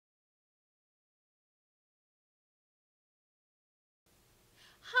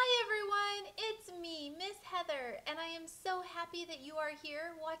everyone, it's me, Miss Heather, and I am so happy that you are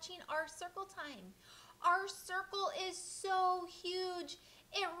here watching Our Circle Time. Our circle is so huge,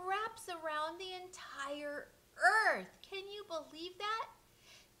 it wraps around the entire earth. Can you believe that?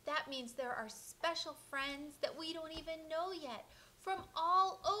 That means there are special friends that we don't even know yet from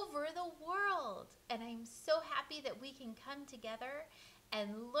all over the world. And I'm so happy that we can come together and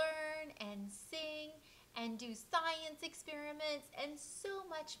learn and sing and do science experiments and so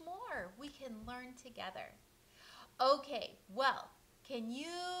much more we can learn together. Okay, well, can you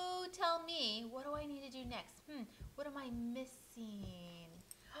tell me, what do I need to do next? What am I missing?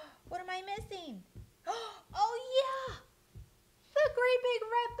 What am I missing? Oh yeah, the great big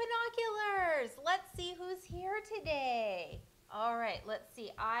red binoculars. Let's see who's here today. All right, let's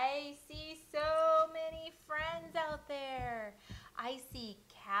see. I see so many friends out there. I see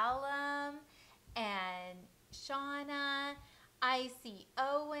Callum and Shauna. I see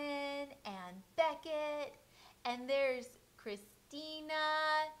Owen and Beckett. And there's Christina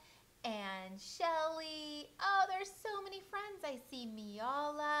and Shelly. Oh, there's so many friends. I see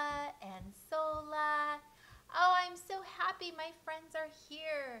Miala and Sola. Oh, I'm so happy my friends are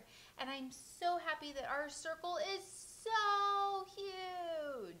here. And I'm so happy that our circle is so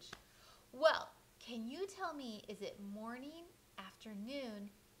huge. Well, can you tell me, is it morning, afternoon,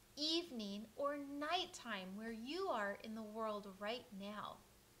 evening, or nighttime where you are in the world right now?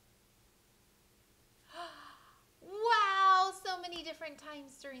 Wow, so many different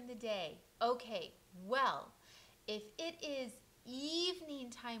times during the day. Okay, well, if it is evening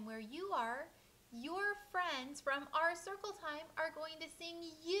time where you are, your friends from Our Circle Time are going to sing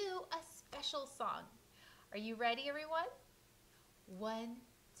you a special song. Are you ready, everyone? 1,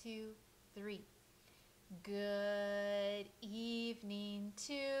 2, 3. Good evening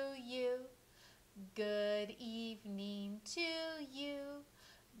to you. Good evening to you.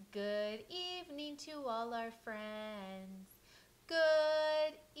 Good evening to all our friends.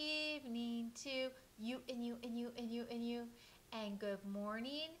 Good evening to you and you and you and you and you. And good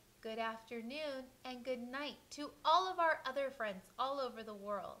morning, good afternoon, and good night to all of our other friends all over the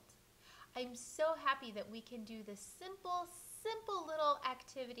world. I'm so happy that we can do this simple little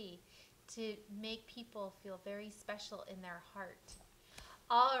activity to make people feel very special in their heart.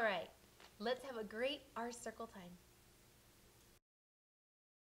 All right, let's have a great Our Circle Time.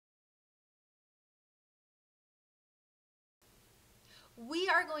 We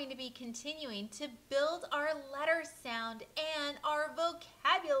are going to be continuing to build our letter sound and our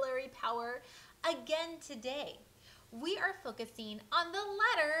vocabulary power again today. We are focusing on the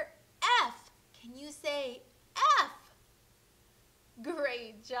letter F. Can you say F?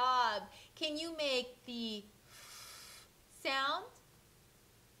 Great job. Can you make the sound?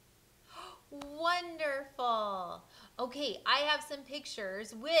 Wonderful. Okay, I have some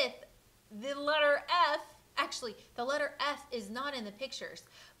pictures with the letter F. Actually, the letter F is not in the pictures,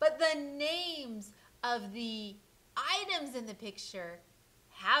 but the names of the items in the picture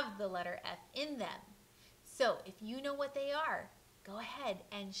have the letter F in them. So if you know what they are, go ahead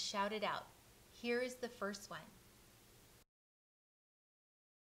and shout it out. Here is the first one.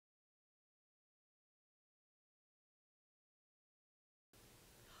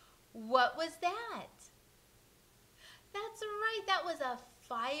 What was that? That's right, that was a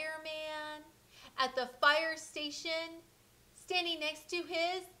fireman at the fire station standing next to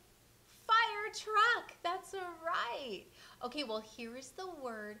his fire truck. That's right. Okay, well, here is the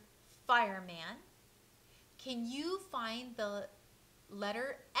word fireman. Can you find the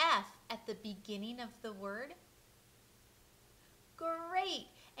letter F at the beginning of the word? Great.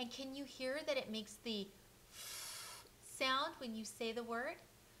 And can you hear that it makes the F sound when you say the word?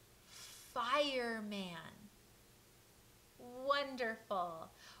 Fireman. Wonderful.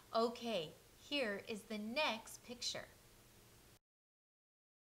 Okay, here is the next picture.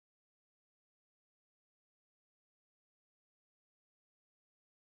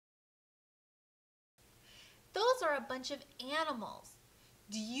 Those are a bunch of animals.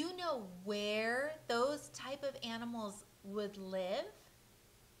 Do you know where those type of animals would live?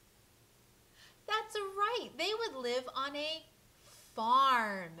 That's right. They would live on a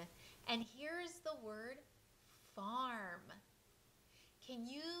farm. And here's the word farm. Can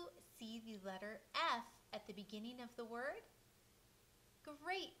you see the letter F at the beginning of the word?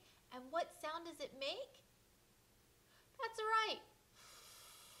 Great. And what sound does it make? That's right.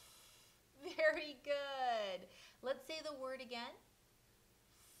 Very good. Let's say the word again.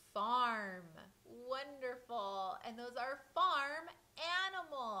 Farm. Wonderful. And those are farm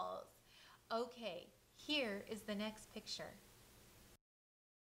animals. Okay, here is the next picture.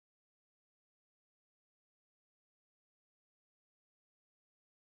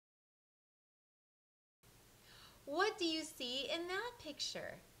 What do you see in that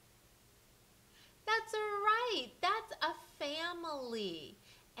picture? That's right. That's a family.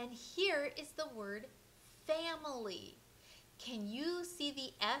 And here is the word family. Can you see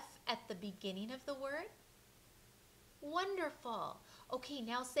the F at the beginning of the word? Wonderful. Okay,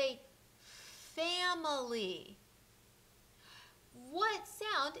 now say family. What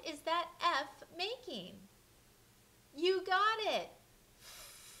sound is that F making? You got it.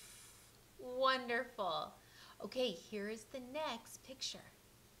 Wonderful. Okay, here is the next picture.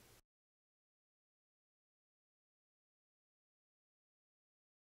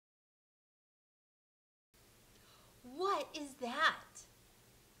 What is that?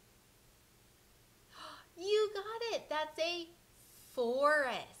 You got it. That's a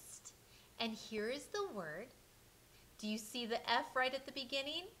forest. And here is the word. Do you see the F right at the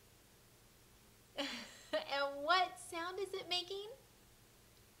beginning? And what sound is it making?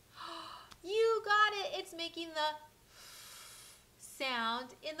 You got it. It's making the sound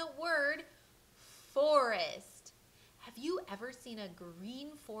in the word forest. Have you ever seen a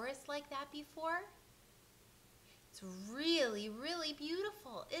green forest like that before? It's really, really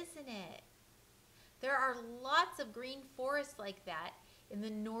beautiful, isn't it? There are lots of green forests like that in the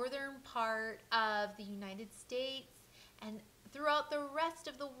northern part of the United States and throughout the rest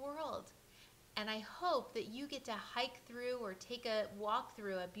of the world. And I hope that you get to hike through or take a walk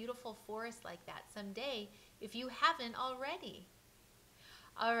through a beautiful forest like that someday if you haven't already.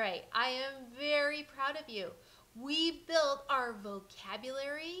 All right, I am very proud of you. We built our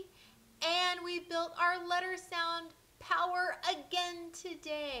vocabulary and we built our letter sound power again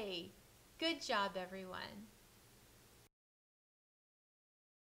today. Good job, everyone.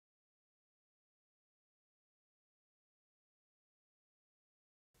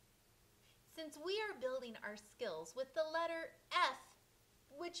 Since we are building our skills with the letter F,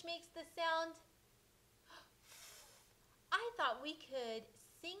 which makes the sound I thought we could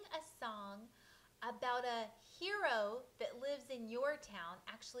sing a song about a hero that lives in your town.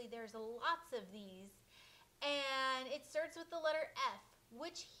 Actually, there's lots of these. And it starts with the letter F.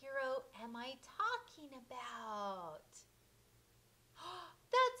 Which hero am I talking about?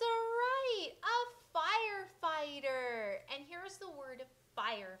 That's right, a firefighter. And here's the word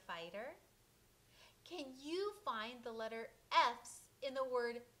firefighter. Can you find the letter F's in the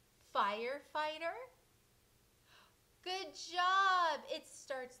word firefighter? Good job. It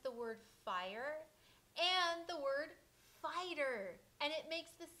starts the word fire and the word fighter. And it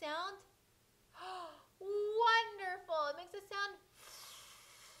makes the sound wonderful. It makes the sound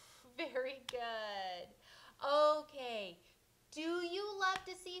very good. Okay. Do you love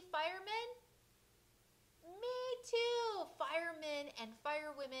to see firemen? Me too. Firemen and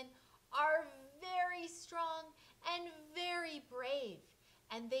firewomen are very strong and very brave.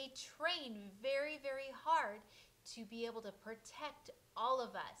 And they train very, very hard to be able to protect all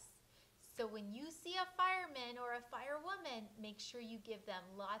of us. So when you see a fireman or a firewoman, make sure you give them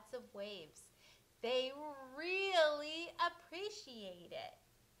lots of waves. They really appreciate it.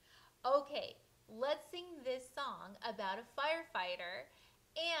 Okay, let's sing this song about a firefighter.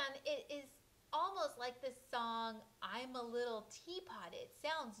 And it is almost like the song, I'm a Little Teapot. It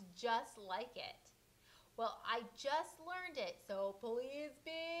sounds just like it. Well, I just learned it, so please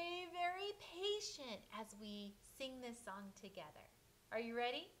be very patient as we sing this song together. Are you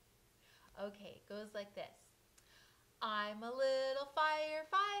ready? Okay, it goes like this. I'm a little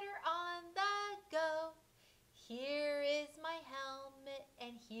firefighter on the go. Here is my helmet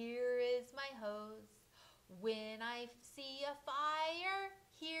and here is my hose. When I see a fire,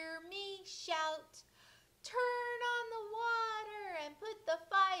 hear me shout. Turn on the water and put the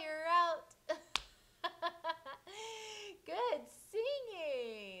fire out. Good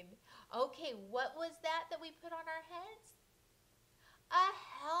singing. Okay, what was that we put on our heads? A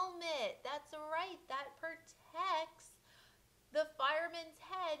helmet. That's right. That protects the fireman's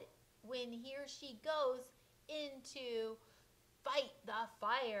head when he or she goes into fight the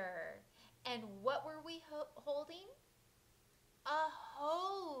fire. And what were we holding? A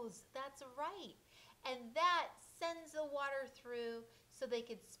hose. That's right. And that sends the water through so they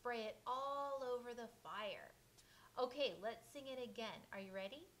could spray it all over the fire. Okay, let's sing it again. Are you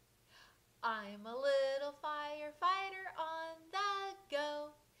ready? I'm a little firefighter on the go.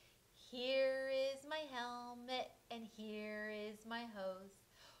 Here is my helmet and here is my hose.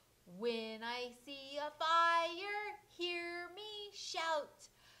 When I see a fire, hear me shout.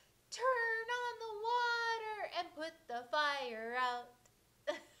 Turn on the water and put the fire out.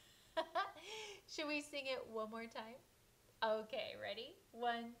 Should we sing it one more time? Okay, ready?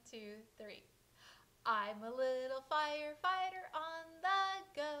 1, 2, 3. I'm a little firefighter on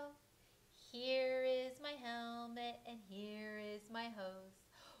the go. Here is my helmet and here is my hose.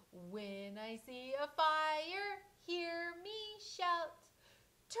 When I see a fire, hear me shout.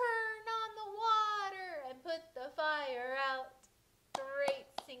 Turn on the water and put the fire out. Great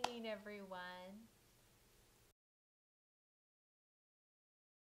singing, everyone.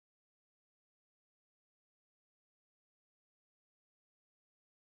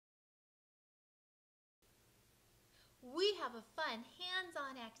 We have a fun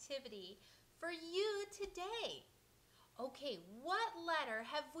hands-on activity for you today. Okay, what letter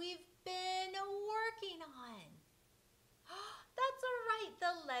have we been working on? That's all right,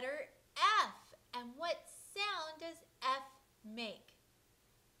 the letter F. And what sound does F make?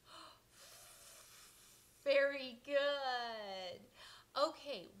 Very good.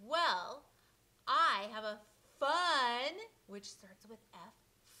 Okay, well, I have a fun, which starts with F,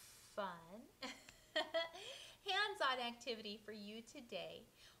 fun, hands-on activity for you today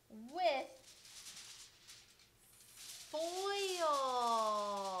with foil.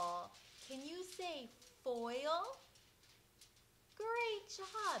 Can you say foil? Great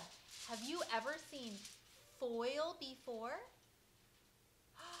job. Have you ever seen foil before?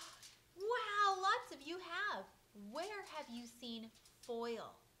 Wow, lots of you have. Where have you seen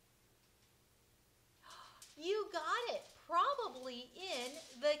foil? You got it. Probably in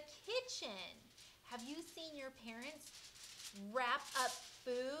the kitchen. Have you seen your parents wrap up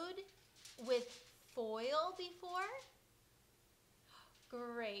food with foil before?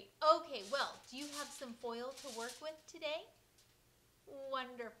 Great. Okay, well, do you have some foil to work with today?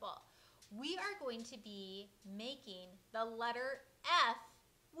 Wonderful. We are going to be making the letter F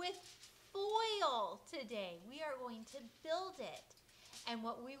with foil today. We are going to build it. And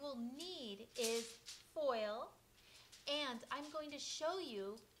what we will need is foil. And I'm going to show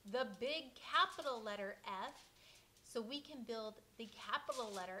you the big capital letter F so we can build the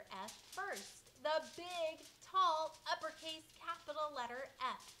capital letter F first. The big, tall, uppercase capital letter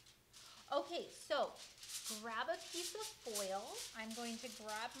F. Okay, so grab a piece of foil. I'm going to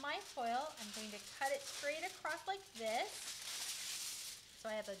grab my foil. I'm going to cut it straight across like this. So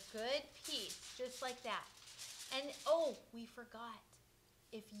I have a good piece, just like that. And oh, we forgot.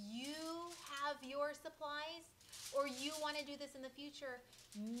 If you have your supplies or you want to do this in the future,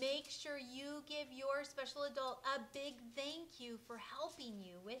 make sure you give your special adult a big thank you for helping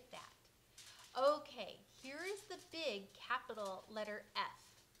you with that. Okay, here is the big capital letter F.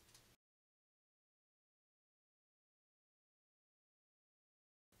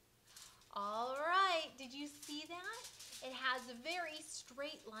 All right, did you see that? It has very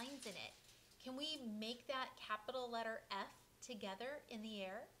straight lines in it. Can we make that capital letter F together in the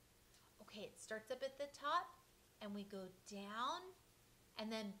air? Okay, it starts up at the top and we go down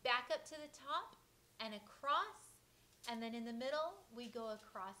and then back up to the top and across, and then in the middle we go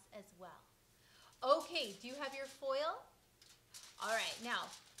across as well. Okay, do you have your foil? All right, now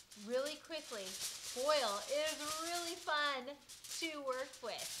really quickly, foil is really fun to work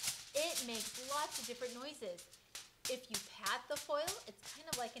with. It makes lots of different noises. If you pat the foil, it's kind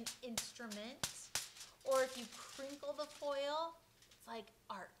of like an instrument. Or if you crinkle the foil, it's like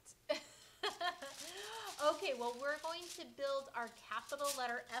art. Okay, well, we're going to build our capital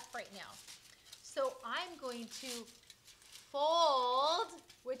letter F right now. So I'm going to fold,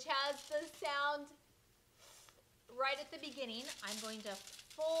 which has the sound right at the beginning. I'm going to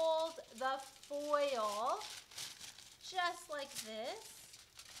fold the foil just like this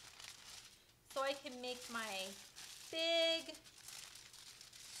so I can make my big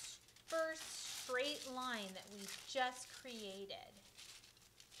first straight line that we just created.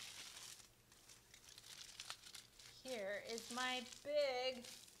 Here is my big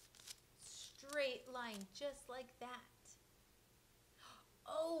straight line just like that.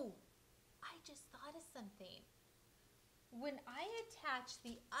 Oh, I just thought of something. When I attach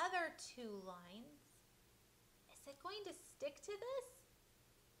the other two lines, is it going to stick to this?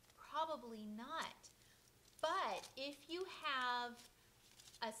 Probably not. But if you have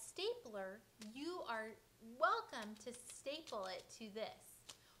a stapler, you are welcome to staple it to this.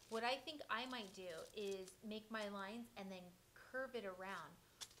 What I think I might do is make my lines and then curve it around.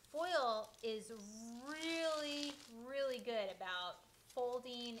 Foil is really, really good about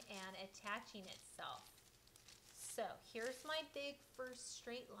folding and attaching itself. So here's my big first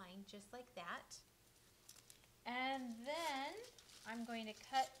straight line, just like that. And then I'm going to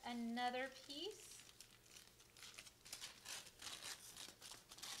cut another piece.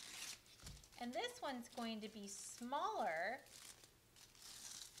 And this one's going to be smaller.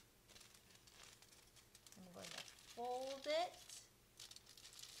 I'm going to fold it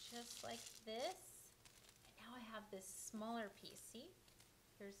just like this. And now I have this smaller piece, see?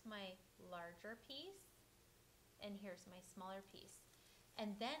 Here's my larger piece, and here's my smaller piece.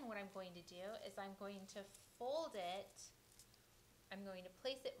 And then what I'm going to do is I'm going to fold it. I'm going to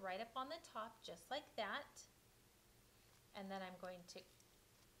place it right up on the top, just like that. And then I'm going to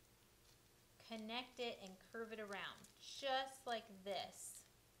connect it and curve it around, just like this.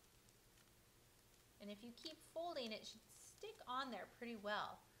 And if you keep folding, it should stick on there pretty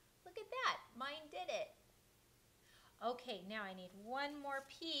well. Look at that, mine did it. Okay, now I need one more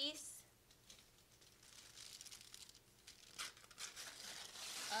piece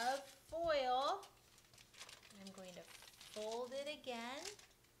of foil. I'm going to fold it again.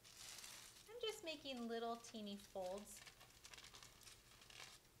 I'm just making little teeny folds.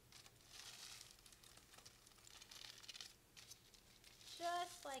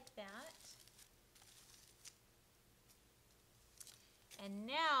 Just like that. And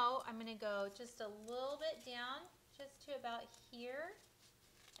now I'm going to go just a little bit down, just to about here.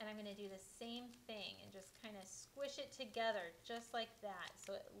 And I'm going to do the same thing and just kind of squish it together just like that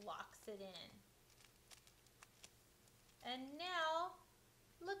so it locks it in. And now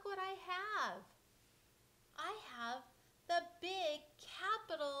look what I have. I have the big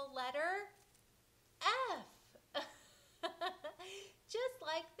capital letter F. Just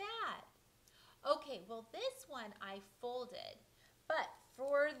like that. Okay, well this one I folded, but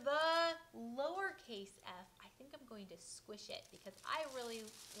for the lowercase f, I think I'm going to squish it because I really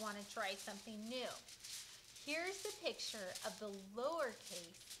want to try something new. Here's the picture of the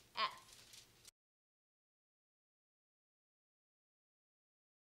lowercase f.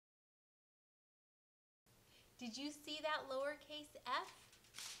 Did you see that lowercase f?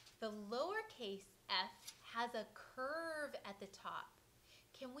 The lowercase f has a curve at the top.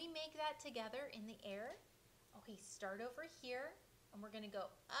 Can we make that together in the air? Okay, start over here, and we're going to go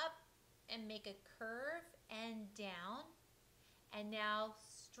up and make a curve and down, and now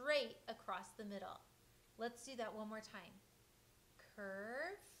straight across the middle. Let's do that one more time.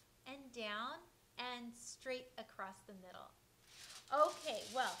 Curve and down and straight across the middle. Okay,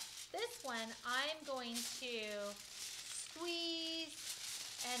 well, this one I'm going to squeeze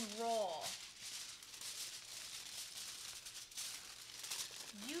and roll.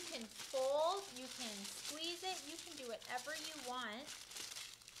 You can fold, you can squeeze it, you can do whatever you want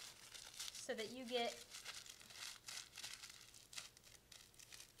so that you get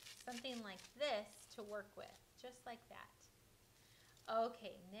something like this to work with, just like that.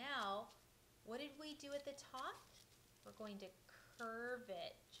 Okay, now what did we do at the top? We're going to curve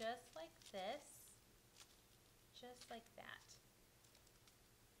it just like this, just like that.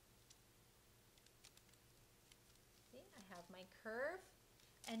 See, I have my curve.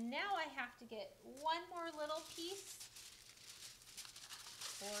 And now I have to get one more little piece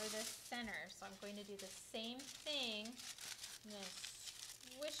for the center. So I'm going to do the same thing. I'm going to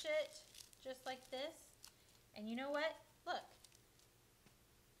squish it just like this. And you know what? Look,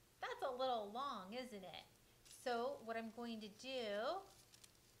 that's a little long, isn't it? So what I'm going to do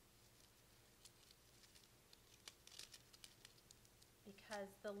because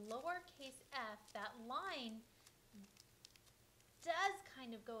the lowercase f, that line does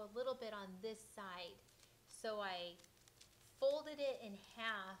kind of go a little bit on this side. So I folded it in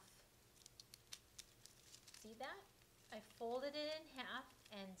half. See that? I folded it in half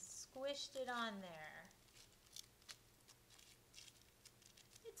and squished it on there.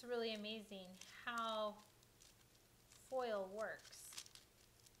 It's really amazing how foil works.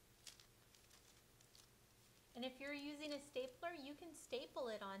 And if you're using a stapler, you can staple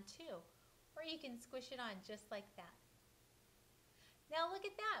it on too, or you can squish it on just like that. Now look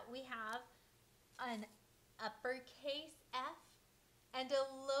at that. We have an uppercase F and a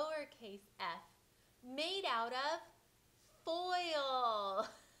lowercase f made out of foil.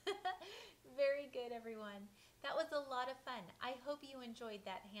 Very good, everyone. That was a lot of fun. I hope you enjoyed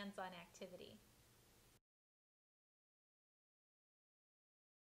that hands-on activity.